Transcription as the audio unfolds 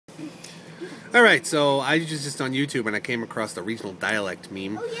Alright, so I was just on YouTube and I came across the regional dialect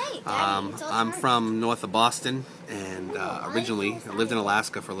meme. Oh, yay. I'm from north of Boston, and originally I lived in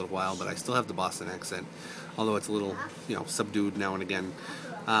Alaska for a little while, but I still have the Boston accent, although it's a little, subdued now and again.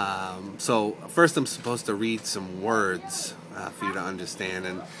 So first I'm supposed to read some words for you to understand,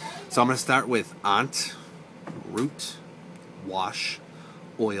 and so I'm going to start with aunt, root, wash,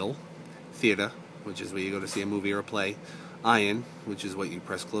 oil, theater, which is where you go to see a movie or a play, iron, which is what you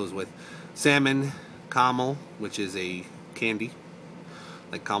press clothes with, salmon, caramel, which is a candy,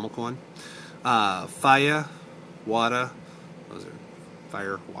 like caramel corn, fire, water, those are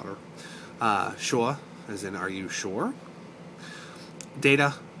fire, water, shore, as in are you sure,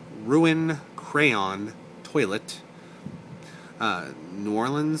 data, ruin, crayon, toilet, New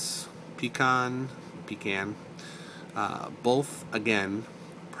Orleans, pecan, both, again,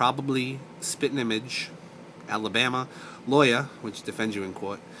 probably, spit and image, Alabama, lawyer, which defends you in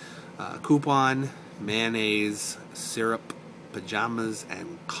court, coupon, mayonnaise, syrup, pajamas,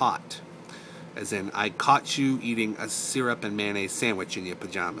 and caught, as in I caught you eating a syrup and mayonnaise sandwich in your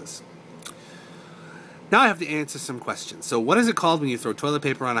pajamas. Now I have to answer some questions. So what is it called when you throw toilet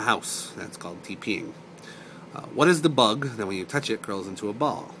paper on a house? That's called TPing. What is the bug that when you touch it curls into a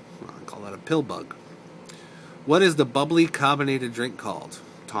ball? Well, I call that a pill bug. What is the bubbly carbonated drink called?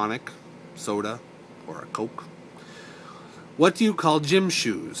 Tonic, soda, or a Coke? What do you call gym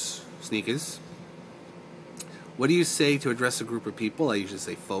shoes? Sneakers. What do you say to address a group of people? I usually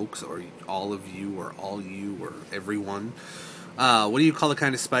say folks, or all of you, or all you, or everyone. What do you call the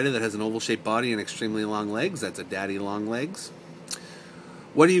kind of spider that has an oval-shaped body and extremely long legs? That's a daddy long legs.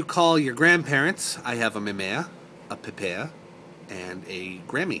 What do you call your grandparents? I have a mère, a pépère, and a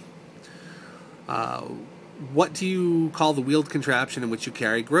Grammy. What do you call the wheeled contraption in which you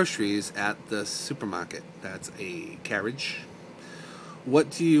carry groceries at the supermarket? That's a carriage.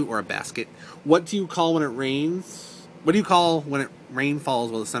 Or a basket. What do you call when it rains? What do you call when rain falls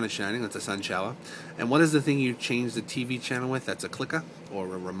while the sun is shining? That's a sun shower. And what is the thing you change the TV channel with? That's a clicker, or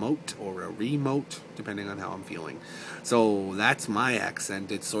a remote, or a remote, depending on how I'm feeling. So that's my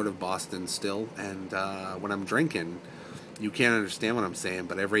accent. It's sort of Boston still. And when I'm drinking, you can't understand what I'm saying,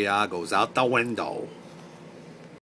 but every R goes out the window.